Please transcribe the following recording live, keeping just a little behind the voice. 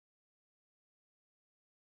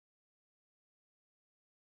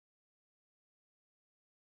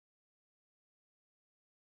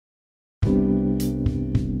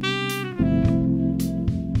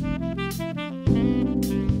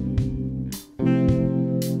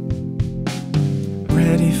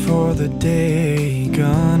ready for the day.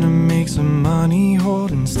 Gonna make some money,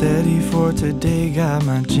 holding steady for today. Got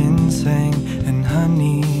my ginseng and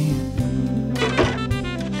honey.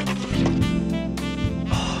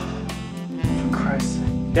 For Christ's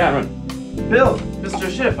sake. Cameron. Bill, Mr.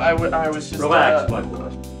 Schiff, I was just... Relax,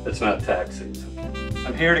 Michael. It's not tax season.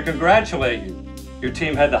 I'm here to congratulate you. Your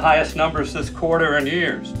team had the highest numbers this quarter in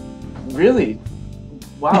years. Really?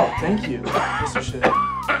 Wow, thank you, Mr. Schiff.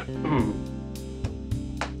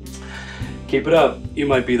 Keep it up. You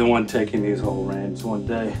might be the one taking these whole reins one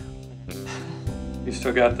day. You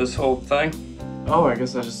still got this old thing? Oh, I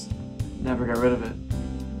guess I just never got rid of it.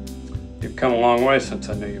 You've come a long way since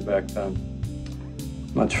I knew you back then.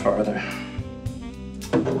 Much farther.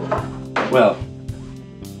 Well,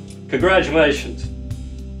 congratulations.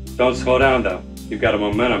 Don't slow down, though. You've got a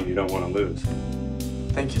momentum you don't want to lose.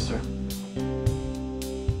 Thank you, sir.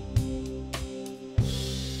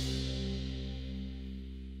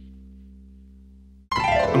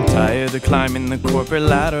 I'm tired of climbing the corporate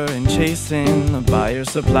ladder and chasing the buyers,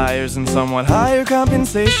 suppliers, and somewhat higher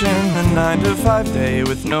compensation. A 9-to-5 day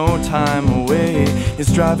with no time away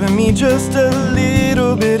is driving me just a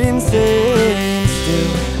little bit insane.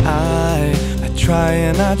 Still, I try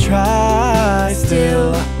and I try.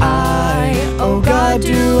 Still, oh God,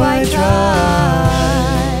 do I try?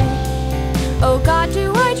 Oh God,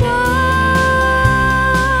 do I try?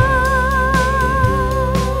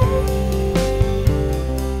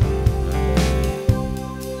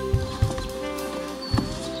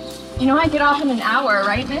 You know I get off in an hour,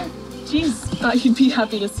 right, Nick? Jeez, thought you'd be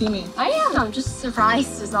happy to see me. I am. I'm just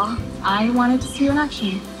surprised is all. I wanted to see you in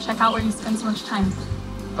action. Check out where you spend so much time.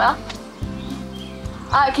 Well,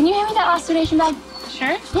 can you hand me that last donation bag?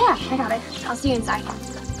 Sure. Yeah, I got it. I'll see you inside.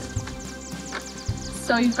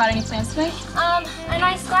 So you've got any plans today? A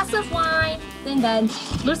nice glass of wine, then bed.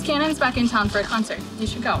 Loose Cannon's back in town for a concert. You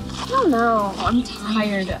should go. I don't know. I'm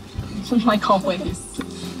tired. Like always.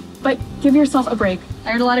 But give yourself a break.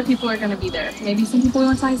 I heard a lot of people are going to be there. Maybe some people we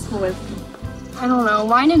went to high school with. I don't know.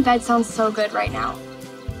 Wine in bed sounds so good right now.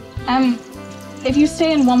 If you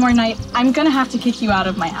stay in one more night, I'm going to have to kick you out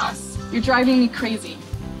of my house. You're driving me crazy.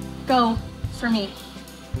 Go for me.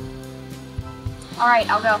 All right,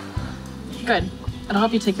 I'll go. Good. It'll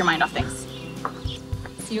help you take your mind off things.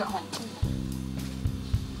 See you at home.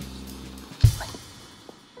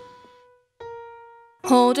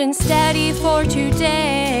 Holding steady for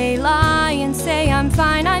today. Lie and say I'm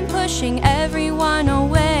fine. I'm pushing everyone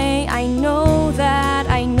away. I know that,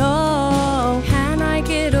 I know. Can I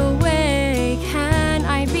get away? Can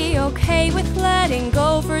I be okay with letting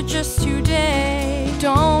go for just today?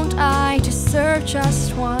 Don't I deserve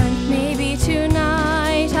just one? Maybe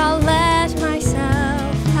tonight I'll let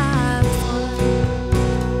myself have fun.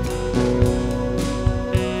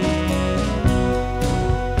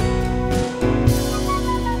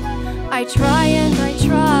 I try and I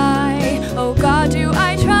try. Oh God, do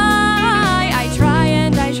I try? I try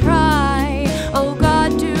and I try. Oh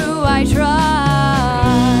God, do I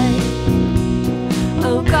try?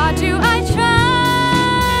 Oh God, do I try?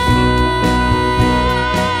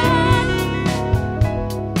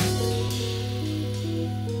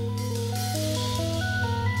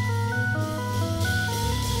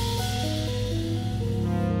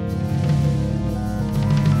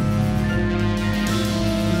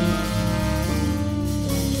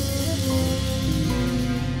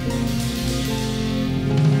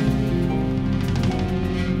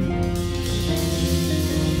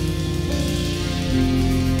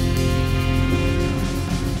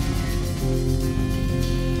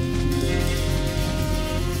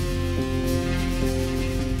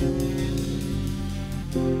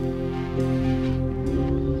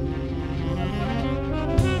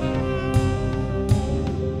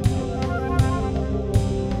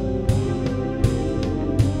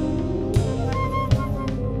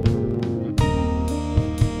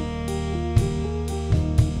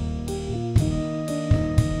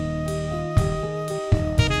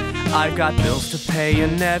 I've got bills to pay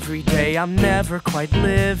and every day I'm never quite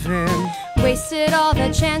living. Wasted all the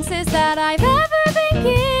chances that I've ever been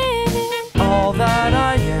given. All that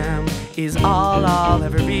I am is all I'll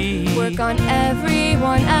ever be. Work on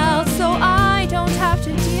everyone else so I don't have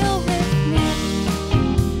to deal with me.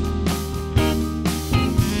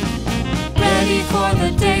 Ready for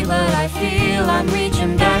the day, but I feel I'm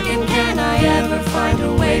reaching back. And can I ever find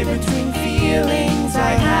a way between feelings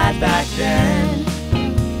I had back then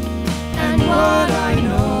and what I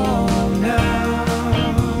know now?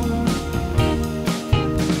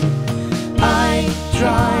 I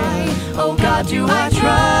try, oh God, do I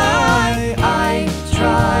try?